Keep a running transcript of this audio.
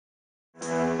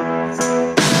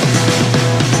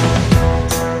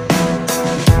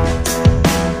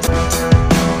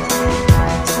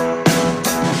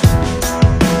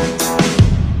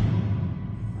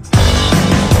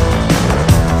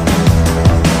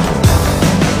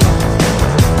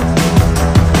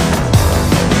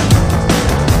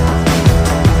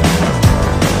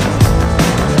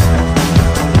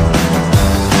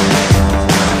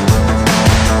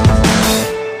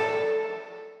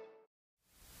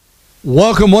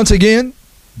Welcome once again.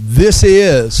 This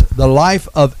is the Life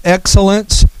of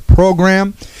Excellence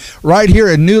program right here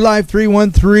at New Life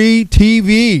 313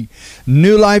 TV.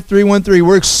 New Life 313.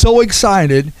 We're so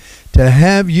excited to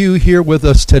have you here with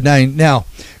us tonight. Now,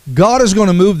 God is going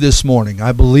to move this morning.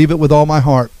 I believe it with all my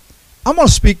heart. I'm going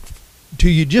to speak to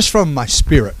you just from my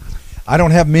spirit. I don't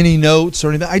have many notes or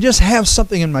anything. I just have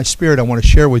something in my spirit I want to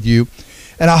share with you,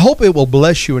 and I hope it will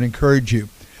bless you and encourage you.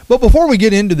 But before we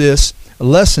get into this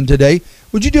lesson today,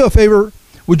 would you do a favor?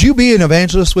 Would you be an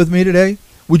evangelist with me today?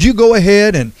 Would you go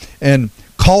ahead and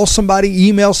call somebody,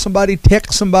 email somebody,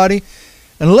 text somebody,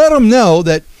 and let them know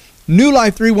that New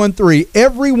Life 313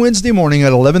 every Wednesday morning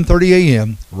at 11:30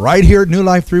 a.m. right here at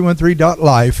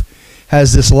newlife313.life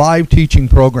has this live teaching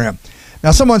program.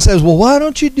 Now someone says, well, why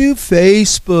don't you do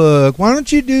Facebook? Why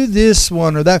don't you do this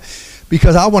one or that?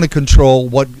 Because I want to control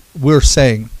what we're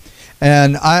saying.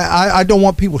 And I don't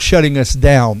want people shutting us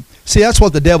down. See, that's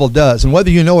what the devil does. And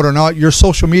whether you know it or not, your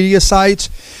social media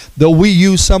sites, though we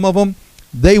use some of them,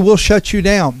 they will shut you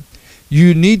down.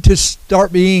 You need to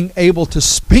start being able to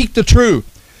speak the truth,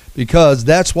 because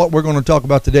that's what we're going to talk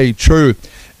about today,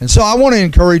 truth. And so I want to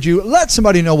encourage you, let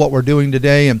somebody know what we're doing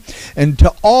today. And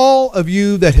to all of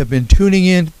you that have been tuning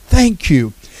in, thank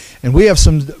you. And we have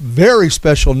some very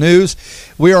special news.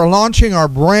 We are launching our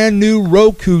brand new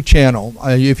Roku channel.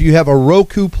 If you have a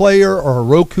Roku player or a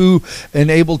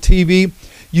Roku-enabled TV,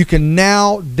 you can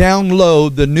now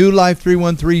download the New Life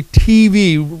 313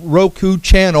 TV Roku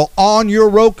channel on your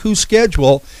Roku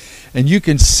schedule, and you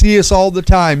can see us all the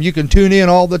time. You can tune in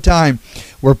all the time.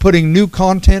 We're putting new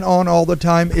content on all the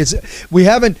time. We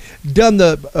haven't done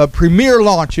the premiere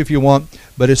launch, if you want,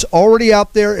 but it's already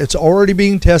out there. It's already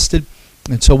being tested.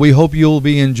 And so we hope you'll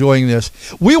be enjoying this.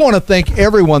 We want to thank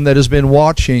everyone that has been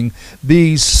watching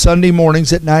these Sunday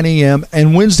mornings at 9 a.m.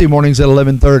 and Wednesday mornings at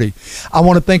 11:30. I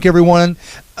want to thank everyone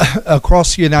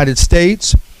across the United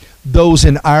States, those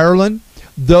in Ireland,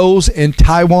 those in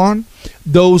Taiwan,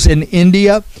 those in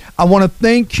India. I want to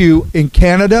thank you in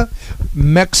Canada,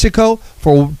 Mexico,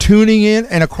 for tuning in,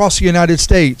 and across the United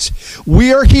States.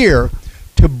 We are here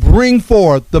to bring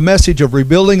forth the message of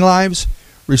rebuilding lives,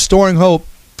 restoring hope,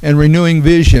 and renewing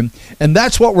vision. And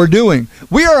that's what we're doing.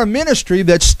 We are a ministry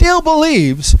that still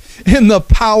believes in the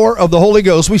power of the Holy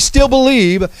Ghost. We still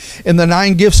believe in the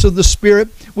 9 gifts of the Spirit.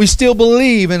 We still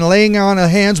believe in laying on of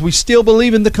hands. We still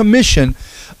believe in the commission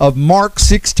of Mark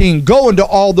 16. Go into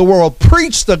all the world,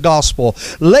 preach the gospel,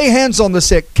 lay hands on the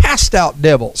sick, cast out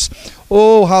devils.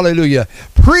 Oh, hallelujah.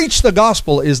 Preach the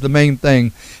gospel is the main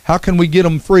thing. How can we get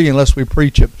them free unless we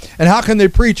preach it? And how can they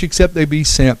preach except they be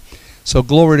sent? So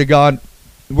glory to God.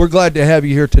 We're glad to have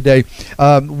you here today.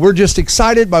 We're just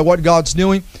excited by what God's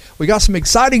doing. We got some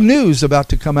exciting news about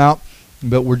to come out,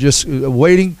 but we're just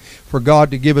waiting for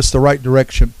God to give us the right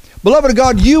direction. Beloved of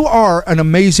God, you are an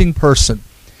amazing person.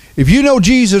 If you know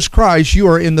Jesus Christ, you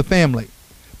are in the family.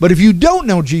 But if you don't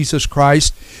know Jesus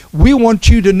Christ, we want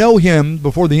you to know Him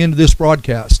before the end of this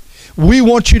broadcast. We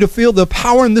want you to feel the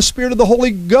power and the Spirit of the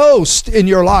Holy Ghost in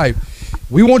your life.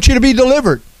 We want you to be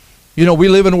delivered. You know, we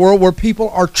live in a world where people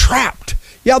are trapped.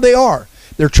 Yeah, they are.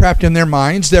 They're trapped in their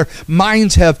minds. Their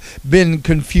minds have been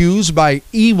confused by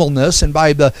evilness and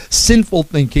by the sinful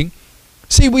thinking.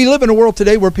 See, we live in a world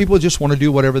today where people just want to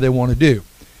do whatever they want to do.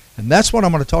 And that's what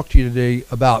I'm going to talk to you today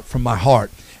about from my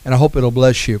heart. And I hope it'll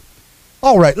bless you.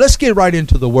 All right, let's get right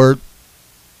into the Word.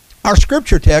 Our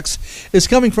scripture text is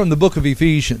coming from the book of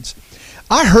Ephesians.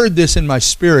 I heard this in my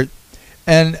spirit.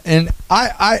 And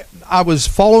I was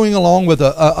following along with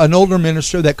an older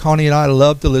minister that Connie and I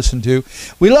love to listen to.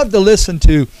 We love to listen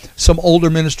to some older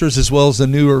ministers as well as the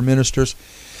newer ministers,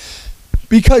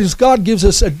 because God gives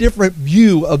us a different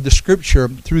view of the scripture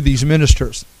through these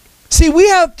ministers. See, we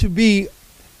have to be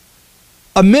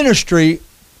a ministry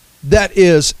that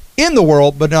is in the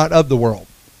world but not of the world.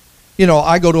 You know,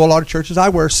 I go to a lot of churches. I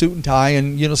wear a suit and tie,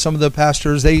 and you know, some of the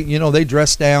pastors, they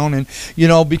dress down, and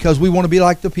because we want to be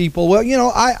like the people.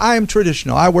 Well, I am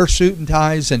traditional. I wear suit and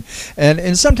ties,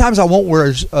 and sometimes I won't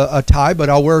wear a tie,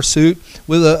 but I'll wear a suit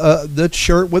with the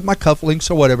shirt with my cufflinks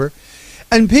or whatever.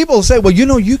 And people say, well,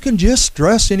 you can just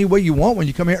dress any way you want when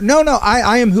you come here. No,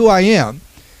 I am who I am,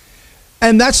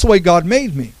 and that's the way God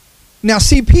made me. Now,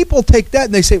 see, people take that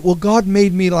and they say, well, God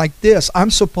made me like this. I'm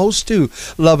supposed to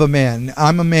love a man.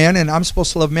 I'm a man and I'm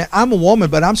supposed to love a man. I'm a woman,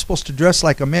 but I'm supposed to dress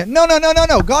like a man. No.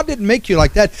 God didn't make you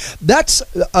like that. That's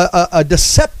a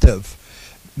deceptive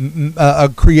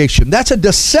creation. That's a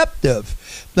deceptive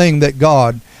thing that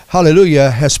God,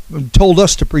 hallelujah, has told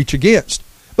us to preach against.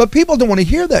 But people don't want to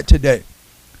hear that today.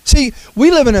 See, we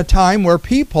live in a time where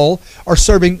people are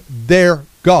serving their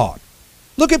God.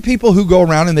 Look at people who go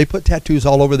around and they put tattoos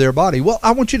all over their body. Well,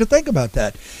 I want you to think about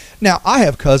that. Now, I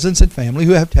have cousins and family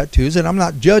who have tattoos, and I'm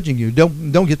not judging you.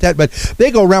 Don't get that. But they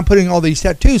go around putting all these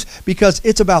tattoos because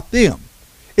it's about them.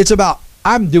 It's about,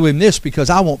 I'm doing this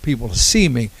because I want people to see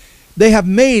me. They have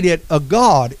made it a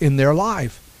god in their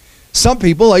life. Some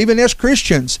people, even as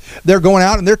Christians, they're going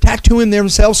out and they're tattooing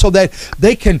themselves so that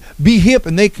they can be hip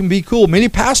and they can be cool. Many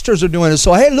pastors are doing it.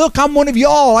 So, hey, look, I'm one of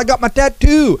y'all. I got my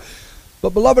tattoo.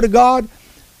 But beloved of God,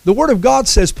 the Word of God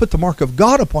says put the mark of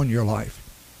God upon your life.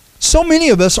 So many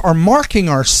of us are marking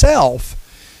ourselves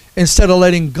instead of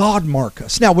letting God mark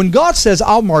us. Now, when God says,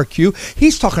 I'll mark you,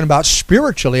 He's talking about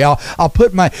spiritually. I'll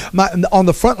put my on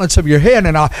the frontlets of your head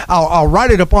and I'll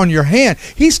write it upon your hand.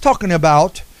 He's talking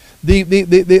about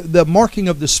the marking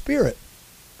of the Spirit.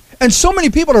 And so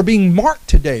many people are being marked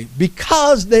today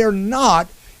because they're not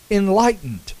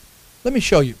enlightened. Let me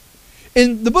show you.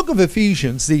 In the book of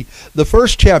Ephesians, the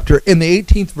first chapter, in the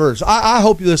 18th verse, I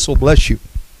hope this will bless you.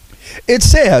 It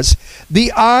says,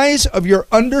 the eyes of your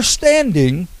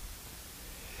understanding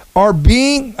are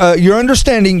being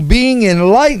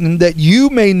enlightened, that you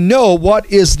may know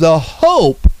what is the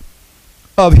hope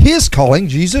of His calling,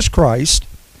 Jesus Christ,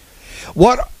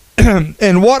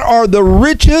 and what are the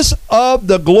riches of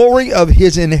the glory of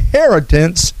His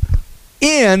inheritance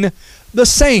in the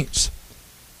saints.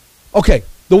 Okay,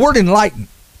 the word enlighten.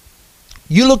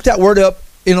 You look that word up,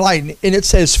 enlighten, and it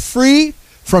says free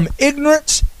from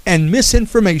ignorance and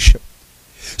misinformation.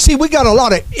 See, we got a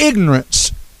lot of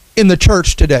ignorance in the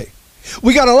church today.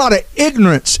 We got a lot of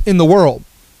ignorance in the world.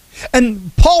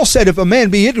 And Paul said, if a man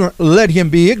be ignorant, let him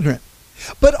be ignorant.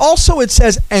 But also it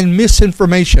says, and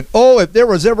misinformation. Oh, if there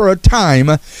was ever a time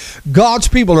God's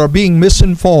people are being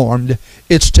misinformed,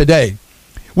 it's today.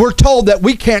 We're told that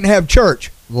we can't have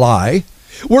church. Lie.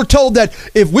 We're told that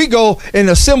if we go and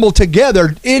assemble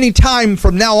together any time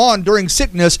from now on during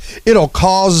sickness, it'll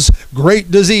cause great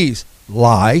disease.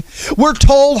 Lie. We're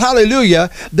told,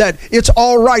 hallelujah, that it's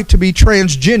all right to be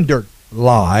transgender.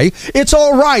 Lie. It's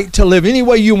all right to live any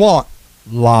way you want.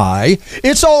 Lie.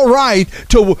 It's all right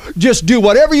to just do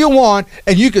whatever you want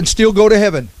and you can still go to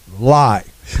heaven. Lie.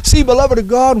 See, beloved of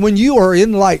God, when you are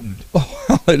enlightened,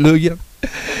 oh, hallelujah,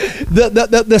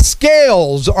 the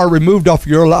scales are removed off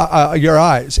your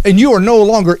eyes, and you are no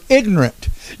longer ignorant.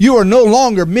 You are no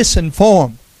longer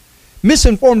misinformed.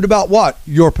 Misinformed about what?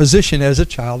 Your position as a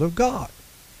child of God.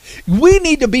 We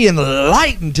need to be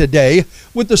enlightened today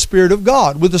with the Spirit of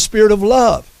God, with the Spirit of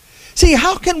love. See,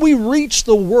 how can we reach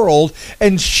the world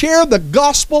and share the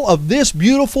gospel of this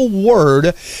beautiful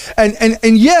word?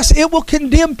 And yes, it will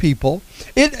condemn people.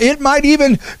 It might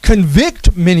even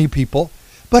convict many people.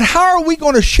 But how are we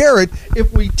going to share it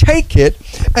if we take it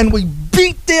and we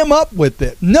beat them up with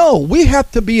it? No, we have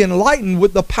to be enlightened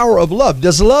with the power of love.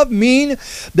 Does love mean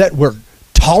that we're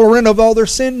tolerant of all their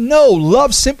sin? No,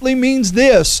 love simply means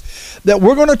this, that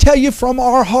we're going to tell you from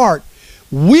our heart,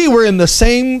 we were in the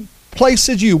same place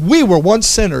as you. We were once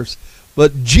sinners,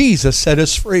 but Jesus set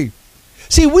us free.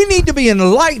 See, we need to be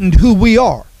enlightened who we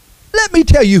are. Let me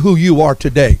tell you who you are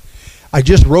today. I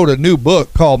just wrote a new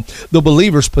book called The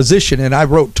Believer's Position, and I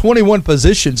wrote 21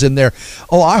 positions in there.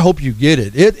 Oh, I hope you get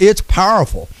it. It's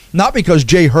powerful. Not because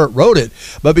Jay Hurt wrote it,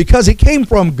 but because it came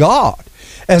from God.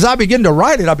 As I begin to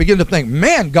write it, I begin to think,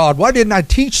 man, God, why didn't I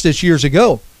teach this years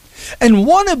ago? And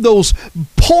one of those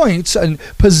points and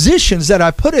positions that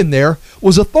I put in there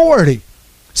was authority.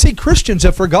 See, Christians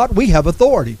have forgotten we have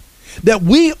authority, that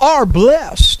we are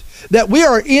blessed, that we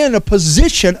are in a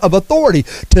position of authority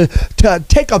to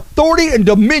take authority and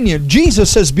dominion.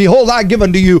 Jesus says, behold, I give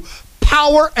unto you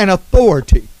power and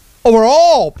authority over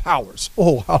all powers.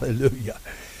 Oh, hallelujah.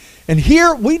 And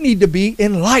here we need to be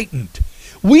enlightened.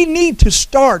 We need to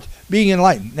start being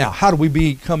enlightened. Now, how do we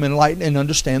become enlightened and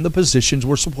understand the positions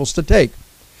we're supposed to take?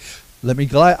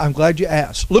 I'm glad you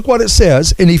asked. Look what it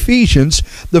says in Ephesians,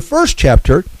 the first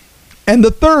chapter and the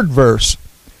 3rd verse.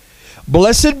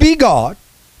 Blessed be God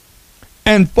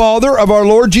and Father of our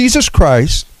Lord Jesus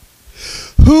Christ,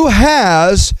 who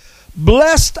has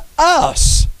blessed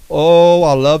us. Oh,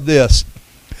 I love this.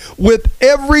 With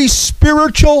every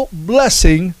spiritual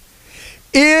blessing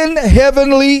in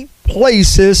heavenly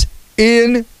places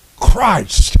in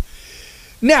Christ.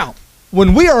 Now,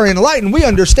 when we are enlightened, we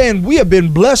understand we have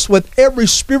been blessed with every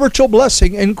spiritual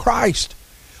blessing in Christ.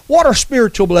 What are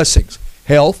spiritual blessings?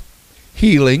 Health,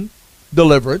 healing,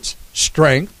 deliverance,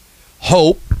 strength,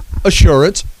 hope,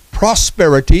 assurance,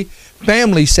 prosperity,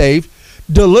 family saved,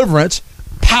 deliverance,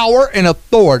 power, and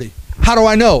authority. How do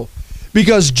I know?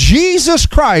 Because Jesus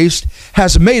Christ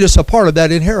has made us a part of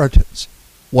that inheritance.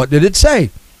 What did it say?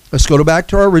 Let's go back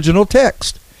to our original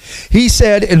text. He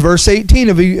said in verse 18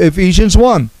 of Ephesians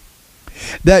 1,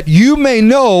 that you may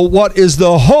know what is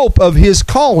the hope of his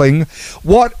calling,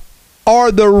 what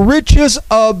are the riches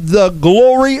of the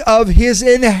glory of his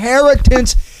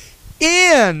inheritance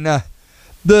in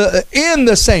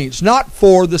the saints, not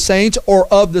for the saints or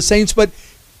of the saints, but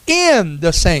in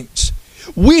the saints.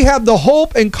 We have the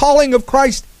hope and calling of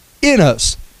Christ in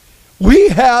us. We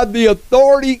have the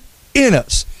authority in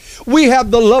us. We have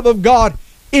the love of God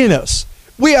in us.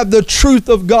 We have the truth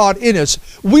of God in us.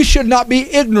 We should not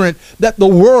be ignorant that the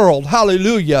world,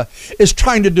 hallelujah, is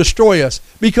trying to destroy us.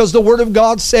 Because the Word of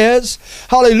God says,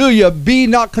 hallelujah, be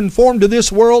not conformed to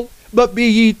this world, but be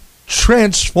ye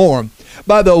transformed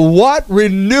by the what?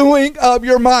 Renewing of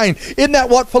your mind. Isn't that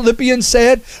what Philippians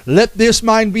said? Let this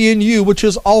mind be in you, which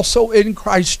is also in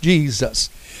Christ Jesus.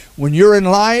 When you're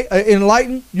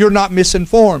enlightened, you're not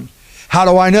misinformed. How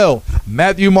do I know?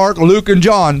 Matthew, Mark, Luke, and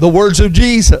John, the words of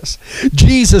Jesus.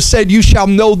 Jesus said, you shall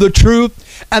know the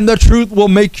truth, and the truth will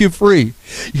make you free.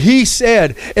 He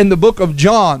said in the book of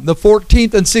John, the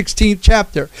 14th and 16th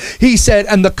chapter, he said,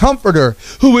 and the Comforter,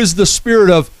 who is the Spirit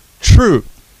of truth.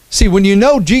 See, when you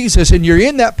know Jesus and you're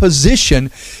in that position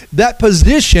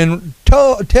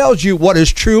tells you what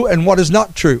is true and what is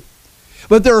not true.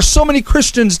 But there are so many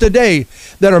Christians today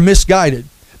that are misguided.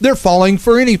 They're falling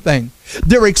for anything.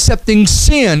 They're accepting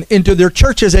sin into their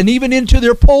churches and even into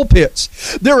their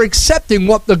pulpits. They're accepting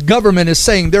what the government is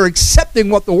saying. They're accepting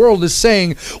what the world is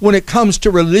saying when it comes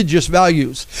to religious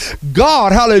values.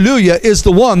 God, hallelujah, is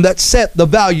the one that set the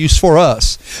values for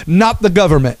us, not the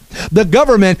government. The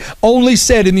government only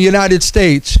said in the United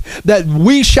States that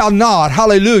we shall not,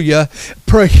 hallelujah,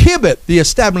 prohibit the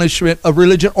establishment of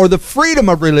religion or the freedom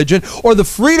of religion or the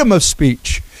freedom of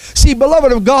speech. See,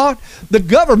 beloved of God, the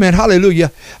government, hallelujah,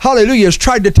 has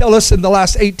tried to tell us in the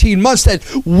last 18 months that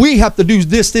we have to do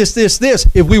this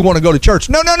if we want to go to church.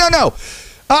 No.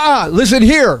 Listen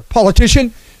here,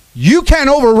 politician. You can't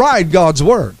override God's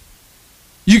word.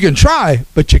 You can try,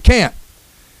 but you can't.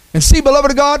 And see,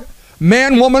 beloved of God,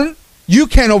 man, woman, you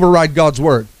can't override God's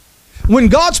word. When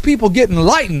God's people get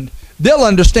enlightened, they'll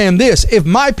understand this. If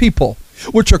my people,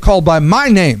 which are called by my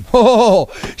name,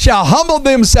 shall humble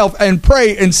themselves and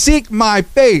pray and seek my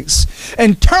face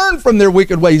and turn from their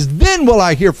wicked ways, then will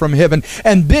I hear from heaven,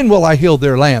 and then will I heal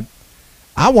their land.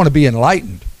 I want to be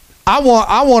enlightened. I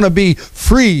want to be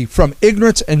free from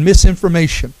ignorance and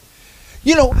misinformation.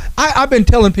 You know, I've been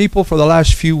telling people for the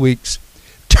last few weeks,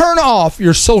 turn off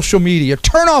your social media.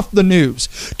 Turn off the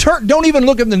news. Don't even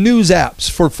look at the news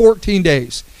apps for 14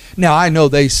 days. Now, I know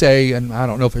they say, and I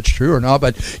don't know if it's true or not,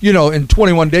 but, you know, in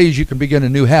 21 days you can begin a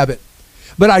new habit.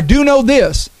 But I do know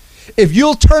this. If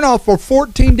you'll turn off for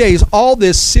 14 days all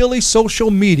this silly social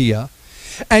media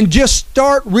and just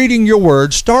start reading your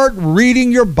word, start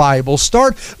reading your Bible,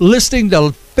 start listening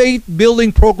to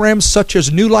faith-building programs such as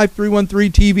New Life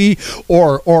 313 TV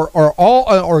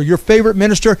or your favorite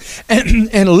minister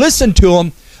and listen to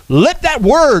them, let that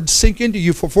word sink into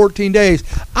you for 14 days.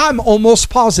 I'm almost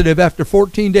positive after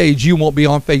 14 days you won't be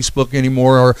on Facebook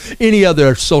anymore or any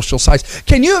other social sites.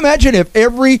 Can you imagine if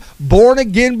every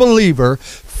born-again believer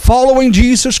following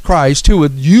Jesus Christ who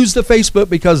would use the Facebook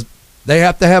because they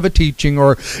have to have a teaching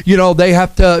or, you know, they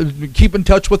have to keep in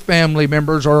touch with family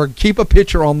members or keep a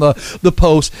picture on the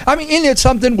post. I mean, isn't it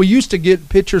something? We used to get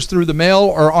pictures through the mail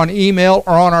or on email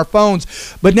or on our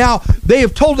phones. But now they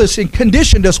have told us and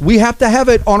conditioned us we have to have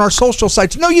it on our social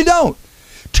sites. No, you don't.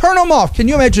 Turn them off. Can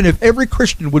you imagine if every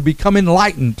Christian would become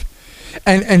enlightened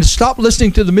and stop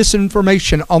listening to the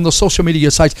misinformation on the social media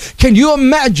sites? Can you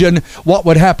imagine what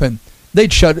would happen?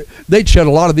 They'd shut a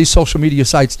lot of these social media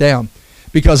sites down.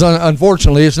 Because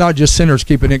unfortunately, it's not just sinners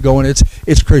keeping it going,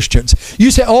 it's Christians.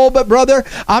 You say, oh, but brother,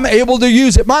 I'm able to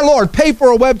use it. My Lord, pay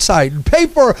for a website, pay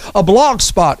for a blog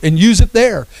spot and use it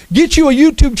there. Get you a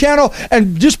YouTube channel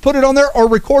and just put it on there or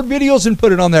record videos and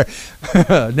put it on there.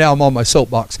 Now I'm on my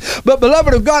soapbox. But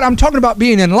beloved of God, I'm talking about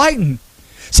being enlightened.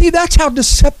 See, that's how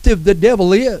deceptive the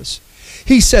devil is.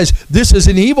 He says, this is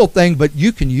an evil thing, but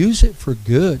you can use it for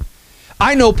good.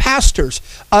 I know pastors,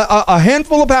 a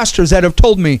handful of pastors that have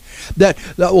told me that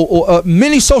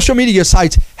many social media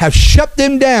sites have shut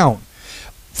them down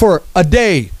for a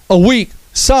day, a week,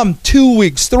 some 2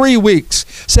 weeks, 3 weeks.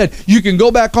 Said you can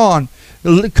go back on,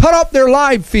 cut off their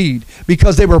live feed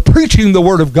because they were preaching the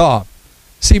word of God.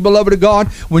 See, beloved of God,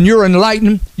 when you're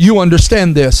enlightened, you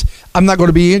understand this. I'm not going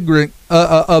to be ignorant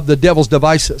of the devil's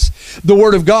devices. The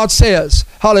word of God says,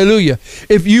 hallelujah,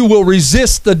 if you will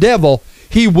resist the devil,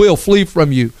 he will flee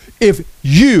from you if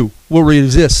you will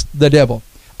resist the devil.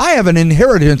 I have an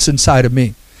inheritance inside of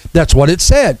me. That's what it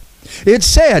said. It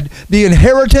said the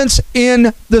inheritance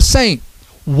in the saint.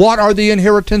 What are the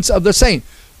inheritance of the saint?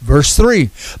 Verse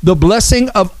 3, the blessing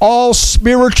of all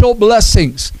spiritual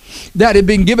blessings that have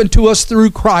been given to us through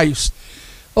Christ.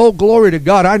 Oh, glory to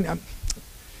God.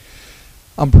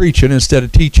 I'm preaching instead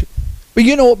of teaching. But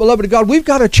you know what, beloved of God, we've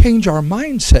got to change our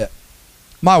mindset.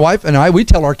 My wife and I, we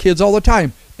tell our kids all the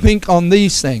time, think on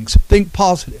these things. Think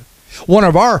positive. One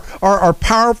of our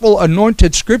powerful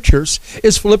anointed scriptures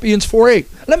is Philippians 4:8.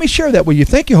 Let me share that with you.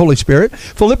 Thank you, Holy Spirit.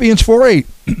 Philippians 4:8.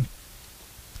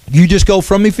 You just go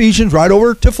from Ephesians right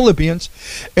over to Philippians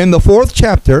in the 4th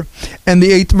chapter and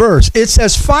the 8th verse. It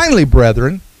says, finally,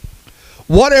 brethren,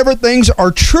 whatever things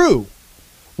are true,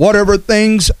 whatever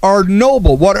things are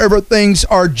noble, whatever things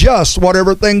are just,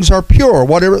 whatever things are pure,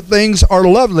 whatever things are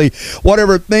lovely,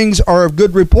 whatever things are of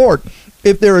good report,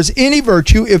 if there is any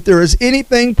virtue, if there is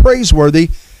anything praiseworthy,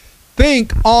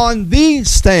 think on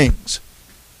these things.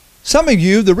 Some of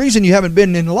you, the reason you haven't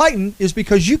been enlightened is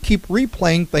because you keep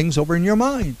replaying things over in your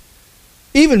mind.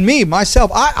 Even me, myself,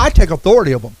 I take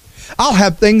authority of them. I'll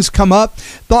have things come up,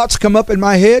 thoughts come up in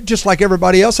my head, just like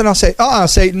everybody else, and I'll say,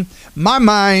 Satan, my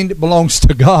mind belongs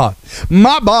to God.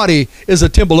 My body is a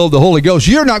temple of the Holy Ghost.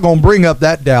 You're not going to bring up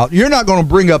that doubt. You're not going to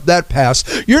bring up that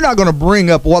past. You're not going to bring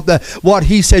up what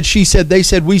he said, she said, they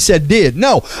said, we said, did.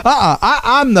 No,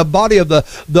 I'm the body of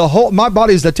the whole. My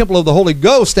body is the temple of the Holy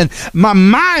Ghost, and my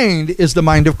mind is the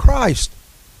mind of Christ.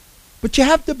 But you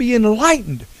have to be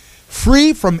enlightened,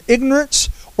 free from ignorance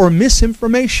or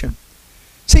misinformation.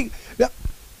 See,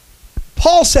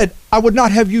 Paul said, I would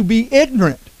not have you be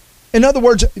ignorant. In other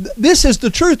words, this is the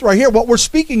truth right here. What we're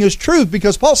speaking is truth,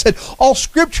 because Paul said all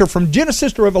scripture from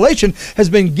Genesis to Revelation has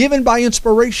been given by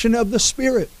inspiration of the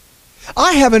Spirit.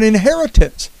 I have an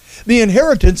inheritance. The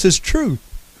inheritance is truth.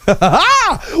 Woo,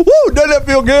 doesn't that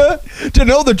feel good? To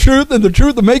know the truth, and the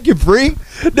truth will make you free?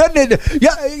 Doesn't it?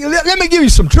 Yeah, let me give you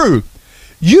some truth.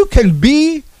 You can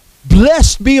be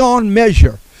blessed beyond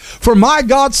measure. For my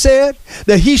God said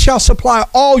that he shall supply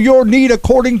all your need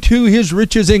according to his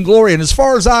riches in glory. And as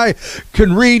far as I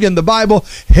can read in the Bible,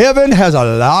 heaven has a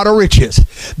lot of riches.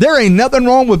 There ain't nothing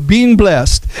wrong with being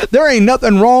blessed. There ain't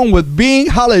nothing wrong with being,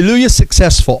 hallelujah,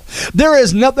 successful. There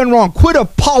is nothing wrong. Quit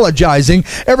apologizing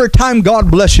every time God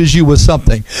blesses you with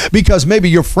something, because maybe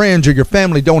your friends or your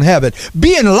family don't have it.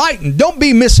 Be enlightened. Don't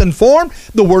be misinformed.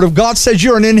 The Word of God says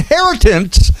your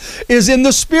inheritance is in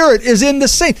the Spirit, is in the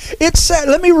saint. It said,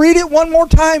 let me read it one more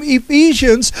time.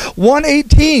 Ephesians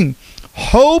 1:18.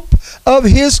 Hope of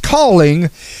his calling.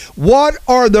 What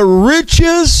are the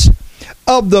riches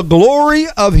of the glory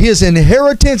of his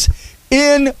inheritance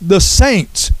in the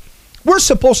saints? We're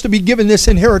supposed to be giving this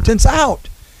inheritance out.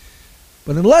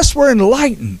 But unless we're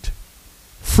enlightened,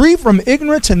 free from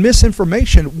ignorance and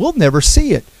misinformation, we'll never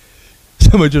see it.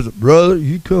 Somebody just, brother,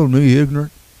 you call me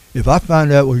ignorant? If I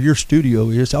find out where your studio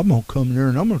is, I'm going to come there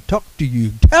and I'm going to talk to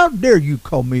you. How dare you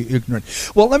call me ignorant?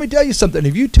 Well, let me tell you something.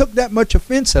 If you took that much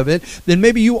offense of it, then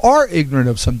maybe you are ignorant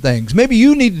of some things. Maybe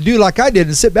you need to do like I did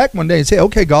and sit back one day and say,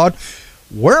 okay, God,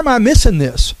 where am I missing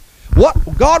this?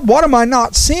 God, what am I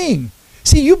not seeing?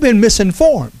 See, you've been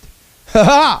misinformed.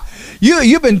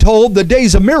 You've been told the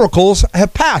days of miracles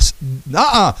have passed.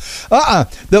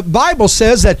 The Bible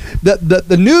says that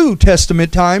the New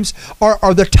Testament times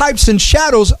are the types and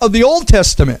shadows of the Old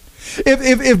Testament.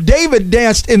 If David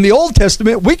danced in the Old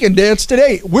Testament, we can dance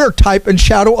today. We're type and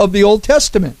shadow of the Old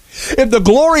Testament. If the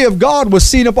glory of God was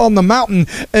seen up on the mountain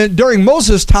during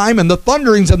Moses' time, and the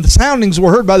thunderings and the soundings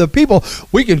were heard by the people,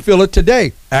 we can feel it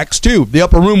today. Acts 2, the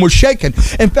upper room was shaken.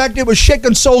 In fact, it was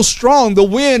shaken so strong, the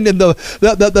wind and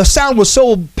the sound was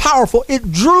so powerful,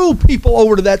 it drew people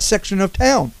over to that section of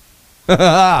town.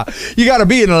 You got to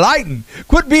be enlightened.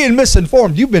 Quit being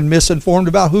misinformed. You've been misinformed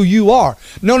about who you are.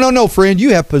 No, friend.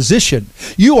 You have position.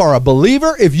 You are a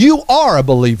believer. If you are a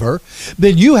believer,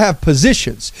 then you have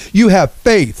positions. You have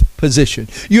faith position.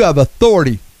 You have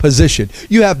authority position.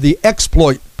 You have the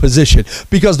exploit position.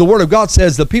 Because the Word of God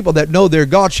says the people that know their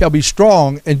God shall be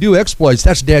strong and do exploits.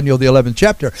 That's Daniel, the 11th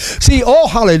chapter. See, oh,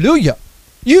 hallelujah.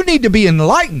 You need to be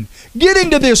enlightened. Get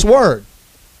into this Word.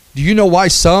 Do you know why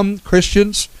some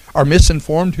Christians are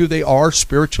misinformed who they are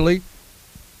spiritually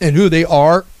and who they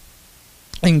are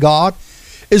in God?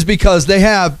 Is because they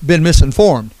have been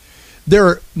misinformed.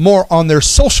 They're more on their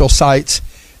social sites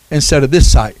instead of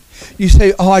this site. You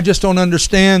say, oh, I just don't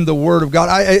understand the Word of God.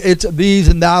 It's these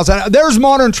and thous. There's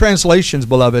modern translations,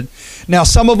 beloved. Now,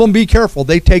 some of them, be careful.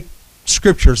 They take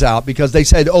scriptures out because they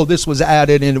said, oh, this was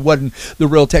added and it wasn't the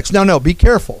real text. No, be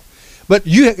careful. But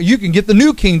you can get the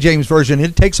New King James Version.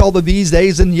 It takes all the these,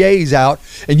 days, and yays out,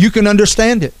 and you can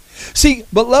understand it. See,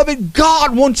 beloved,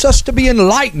 God wants us to be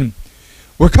enlightened.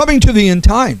 We're coming to the end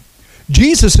time.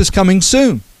 Jesus is coming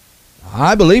soon.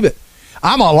 I believe it.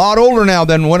 I'm a lot older now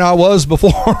than when I was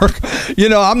before.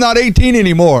 I'm not 18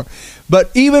 anymore. But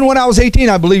even when I was 18,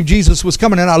 I believed Jesus was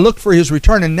coming, and I looked for his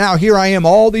return. And now here I am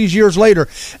all these years later,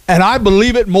 and I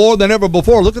believe it more than ever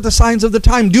before. Look at the signs of the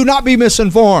time. Do not be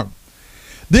misinformed.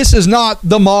 This is not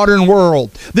the modern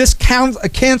world. This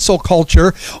cancel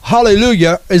culture,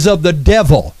 hallelujah, is of the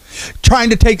devil. Trying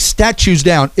to take statues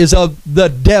down is of the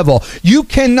devil. You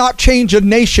cannot change a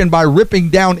nation by ripping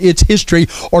down its history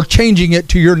or changing it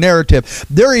to your narrative.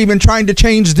 They're even trying to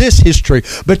change this history,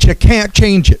 but you can't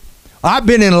change it. I've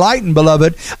been enlightened,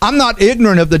 beloved. I'm not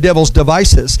ignorant of the devil's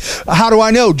devices. How do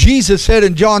I know? Jesus said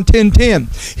in John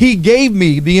 10:10, he gave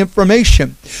me the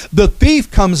information. The thief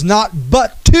comes not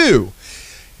but to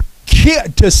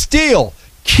steal,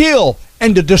 kill,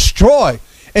 and to destroy.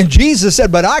 And Jesus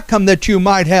said, but I come that you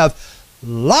might have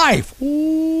life.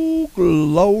 Ooh,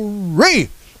 glory.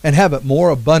 And have it more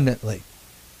abundantly.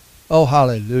 Oh,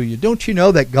 hallelujah. Don't you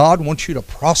know that God wants you to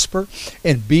prosper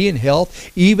and be in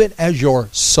health, even as your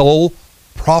soul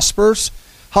prospers?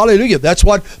 Hallelujah. That's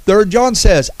what 3 John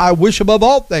says. I wish above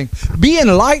all things. Be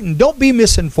enlightened. Don't be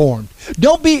misinformed.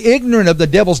 Don't be ignorant of the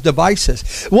devil's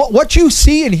devices. What you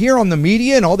see and hear on the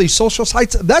media and all these social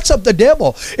sites, that's of the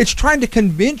devil. It's trying to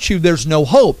convince you there's no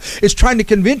hope. It's trying to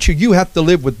convince you you have to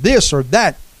live with this or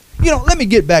that. Let me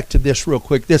get back to this real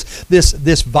quick. This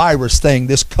virus thing,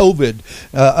 this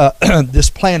COVID, this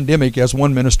pandemic, as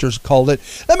one minister's called it.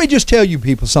 Let me just tell you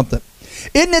people something.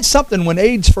 Isn't it something when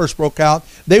AIDS first broke out,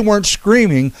 they weren't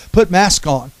screaming, put masks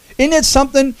on? Isn't it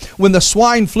something when the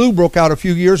swine flu broke out a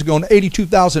few years ago and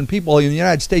 82,000 people in the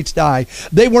United States died,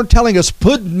 they weren't telling us,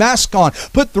 put masks on,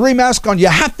 put 3 masks on, you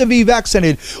have to be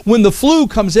vaccinated. When the flu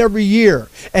comes every year,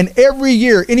 and every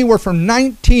year anywhere from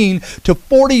 19 to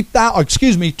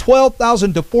 40,000,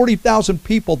 12,000 to 40,000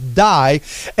 people die,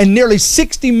 and nearly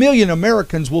 60 million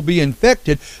Americans will be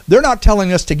infected, they're not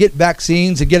telling us to get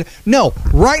vaccines and no,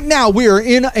 right now we are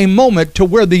in a moment to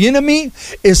where the enemy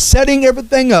is setting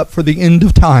everything up for the end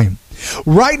of time.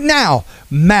 Right now,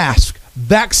 mask,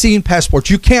 vaccine passports.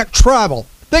 You can't travel.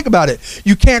 Think about it.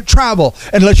 You can't travel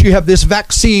unless you have this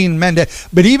vaccine mandate.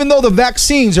 But even though the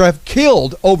vaccines have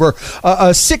killed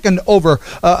sickened over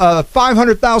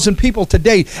 500,000 people to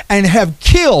date and have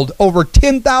killed over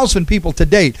 10,000 people to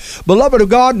date, beloved of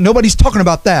God, nobody's talking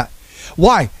about that.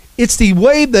 Why? It's the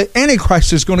way the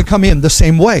Antichrist is going to come in the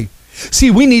same way.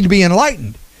 See, we need to be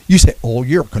enlightened. You say, oh,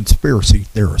 you're a conspiracy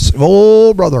theorist.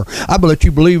 Oh, brother, I bet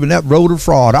you believe in that voter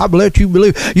fraud. I bet you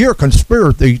believe you're a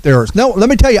conspiracy theorist. No, let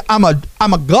me tell you, I'm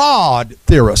a God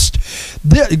theorist.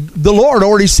 The Lord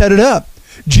already set it up.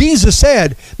 Jesus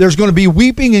said there's going to be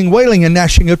weeping and wailing and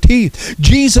gnashing of teeth.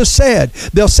 Jesus said,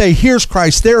 they'll say, here's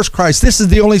Christ, there's Christ. This is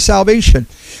the only salvation.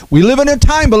 We live in a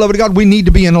time, beloved of God, we need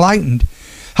to be enlightened.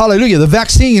 Hallelujah. The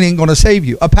vaccine ain't going to save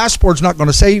you. A passport's not going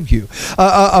to save you.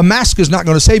 A mask is not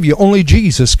going to save you. Only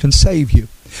Jesus can save you.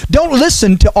 Don't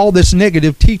listen to all this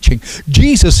negative teaching.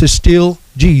 Jesus is still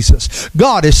Jesus.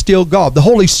 God is still God. The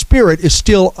Holy Spirit is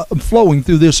still flowing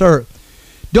through this earth.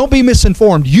 Don't be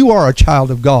misinformed. You are a child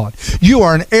of God. You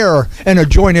are an heir and a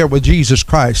joint heir with Jesus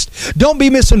Christ. Don't be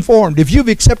misinformed. If you've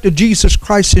accepted Jesus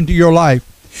Christ into your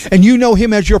life and you know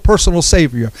him as your personal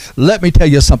Savior, let me tell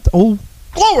you something. Oh,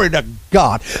 glory to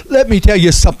God. Let me tell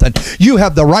you something. You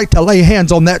have the right to lay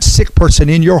hands on that sick person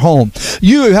in your home.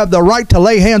 You have the right to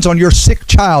lay hands on your sick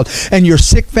child and your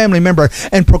sick family member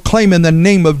and proclaim in the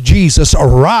name of Jesus,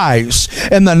 arise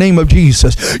in the name of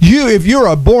Jesus. If you're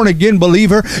a born-again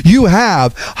believer, you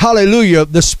have, hallelujah,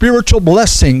 the spiritual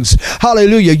blessings.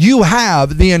 Hallelujah. You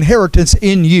have the inheritance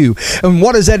in you. And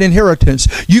what is that inheritance?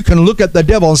 You can look at the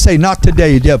devil and say, not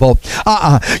today, devil.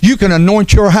 You can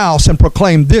anoint your house and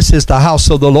proclaim, this is the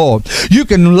house of the Lord. You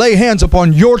can lay hands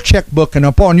upon your checkbook and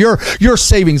upon your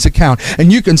savings account,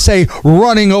 and you can say,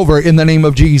 running over in the name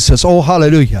of Jesus. Oh,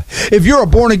 hallelujah. If you're a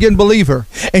born-again believer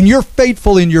and you're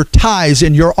faithful in your tithes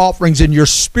and your offerings and your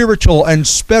spiritual and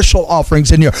special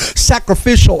offerings and your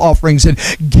sacrificial offerings and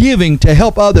giving to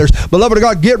help others, beloved of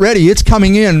God, get ready. It's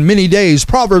coming in many days.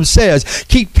 Proverbs says,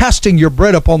 keep casting your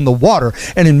bread upon the water,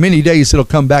 and in many days it'll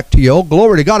come back to you. Oh,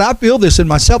 glory to God. I feel this in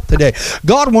myself today.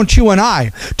 God wants you and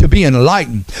I to be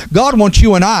enlightened. God wants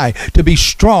you and I to be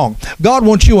strong. God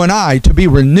wants you and I to be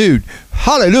renewed.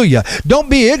 Hallelujah. Don't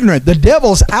be ignorant. The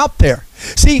devil's out there.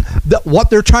 See, what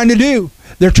they're trying to do,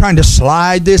 they're trying to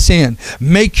slide this in,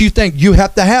 make you think you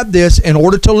have to have this in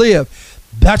order to live.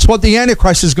 That's what the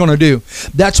Antichrist is going to do.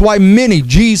 That's why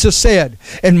Jesus said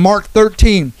in Mark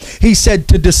 13, he said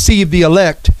to deceive the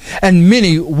elect, and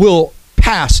many will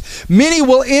pass. Many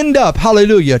will end up,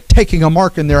 hallelujah, taking a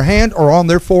mark in their hand or on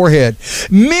their forehead.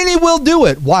 Many will do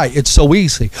it. Why? It's so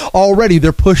easy. Already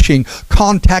they're pushing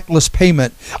contactless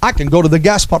payment. I can go to the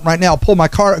gas pump right now, pull my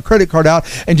credit card out,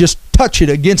 and just touch it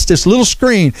against this little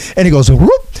screen, and it goes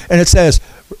whoop, and it says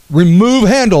remove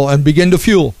handle and begin to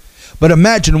fuel. But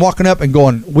imagine walking up and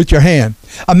going with your hand.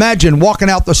 Imagine walking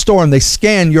out the store and they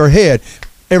scan your head.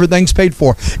 Everything's paid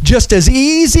for. Just as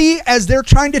easy as they're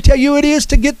trying to tell you it is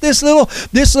to get this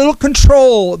little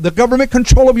control, the government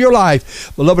control of your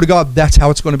life. Beloved of God, that's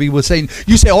how it's going to be with Satan.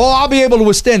 You say, oh, I'll be able to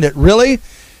withstand it. Really?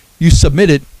 You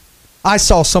submitted. I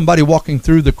saw somebody walking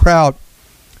through the crowd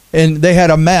and they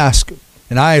had a mask,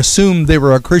 and I assumed they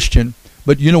were a Christian.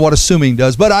 But you know what assuming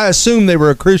does. But I assumed they were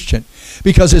a Christian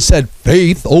because it said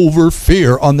faith over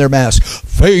fear on their mask.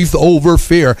 Faith over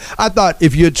fear. I thought,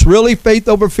 if it's really faith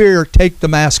over fear, take the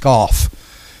mask off.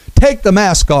 Take the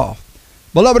mask off.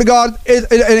 Beloved of God,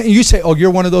 and you say, oh,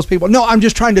 you're one of those people. No, I'm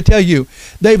just trying to tell you,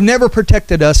 they've never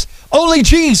protected us. Only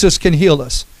Jesus can heal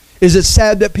us. Is it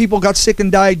sad that people got sick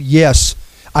and died? Yes.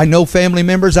 I know family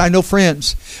members, I know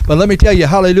friends. But let me tell you,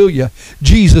 hallelujah,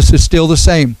 Jesus is still the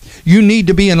same. You need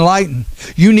to be enlightened.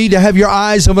 You need to have your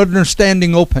eyes of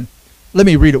understanding open. Let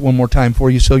me read it one more time for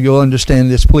you so you'll understand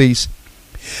this, please.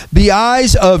 The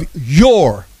eyes of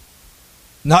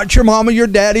not your mama, your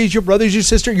daddies, your brothers, your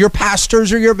sisters, your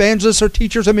pastors, or your evangelists, or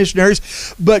teachers, or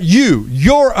missionaries, but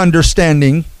your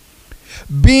understanding,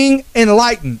 being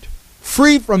enlightened,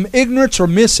 free from ignorance or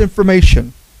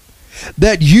misinformation,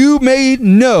 that you may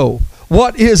know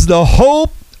what is the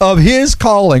hope of his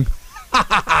calling.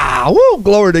 Woo,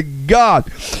 glory to God.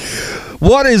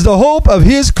 What is the hope of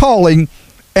his calling,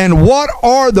 and what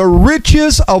are the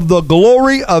riches of the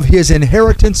glory of his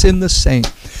inheritance in the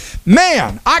saints?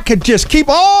 Man, I could just keep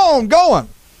on going.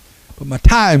 But my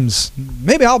time's,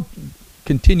 maybe I'll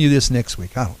continue this next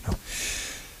week. I don't know.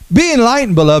 Be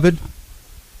enlightened, beloved.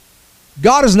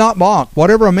 God is not mocked.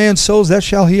 Whatever a man sows, that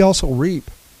shall he also reap.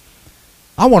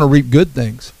 I want to reap good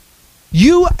things.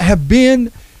 You have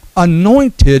been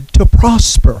anointed to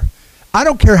prosper. I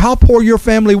don't care how poor your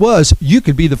family was. You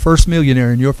could be the first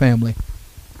millionaire in your family.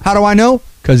 How do I know?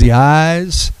 Because the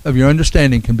eyes of your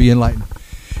understanding can be enlightened.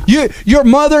 Your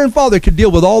mother and father could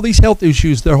deal with all these health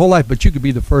issues their whole life, but you could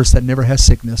be the first that never has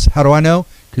sickness. How do I know?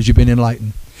 Because you've been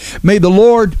enlightened. May the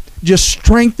Lord just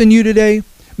strengthen you today.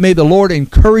 May the Lord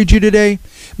encourage you today.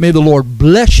 May the Lord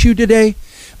bless you today.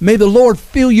 May the Lord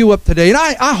fill you up today. And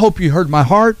I hope you heard my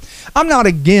heart. I'm not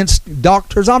against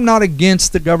doctors. I'm not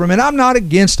against the government. I'm not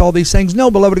against all these things. No,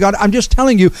 beloved God, I'm just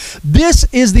telling you, this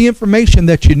is the information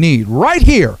that you need. Right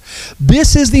here.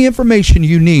 This is the information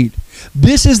you need.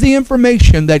 This is the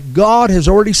information that God has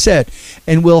already said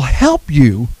and will help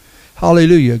you,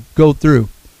 hallelujah, go through.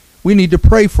 We need to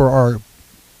pray for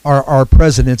our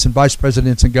presidents and vice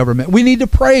presidents in government. We need to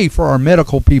pray for our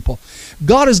medical people.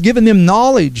 God has given them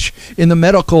knowledge in the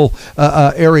medical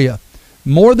area,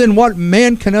 more than what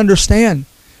man can understand.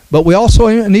 But we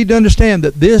also need to understand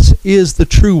that this is the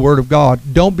true word of God.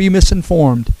 Don't be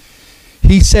misinformed.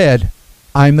 He said,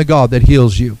 I'm the God that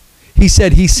heals you. He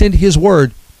said he sent his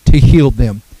word to heal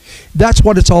them. That's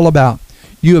what it's all about.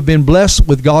 You have been blessed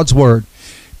with God's word.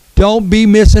 Don't be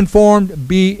misinformed.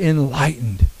 Be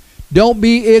enlightened. Don't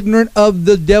be ignorant of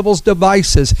the devil's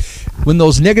devices. When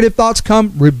those negative thoughts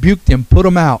come, rebuke them. Put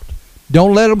them out.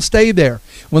 Don't let them stay there.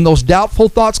 When those doubtful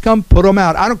thoughts come, put them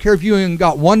out. I don't care if you even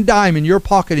got one dime in your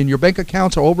pocket and your bank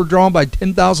accounts are overdrawn by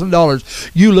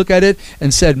 $10,000. You look at it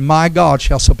and said, my God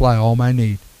shall supply all my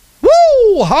need.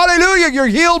 Woo! Hallelujah! You're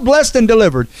healed, blessed, and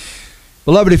delivered.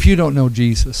 Beloved, if you don't know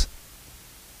Jesus,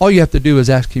 all you have to do is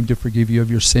ask him to forgive you of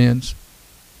your sins.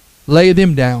 Lay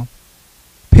them down.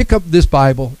 Pick up this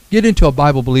Bible. Get into a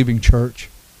Bible-believing church.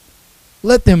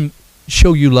 Let them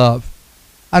show you love.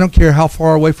 I don't care how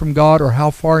far away from God or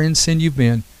how far in sin you've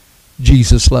been.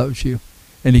 Jesus loves you,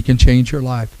 and he can change your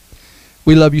life.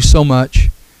 We love you so much.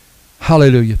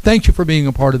 Hallelujah. Thank you for being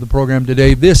a part of the program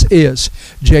today. This is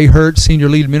Jay Hurt, Senior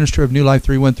Lead Minister of New Life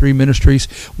 313 Ministries,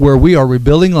 where we are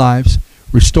rebuilding lives,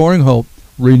 restoring hope,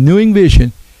 renewing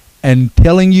vision, and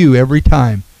telling you every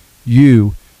time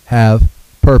you have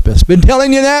purpose. Been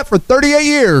telling you that for 38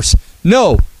 years.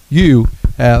 No, you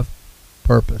have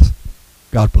purpose.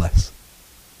 God bless.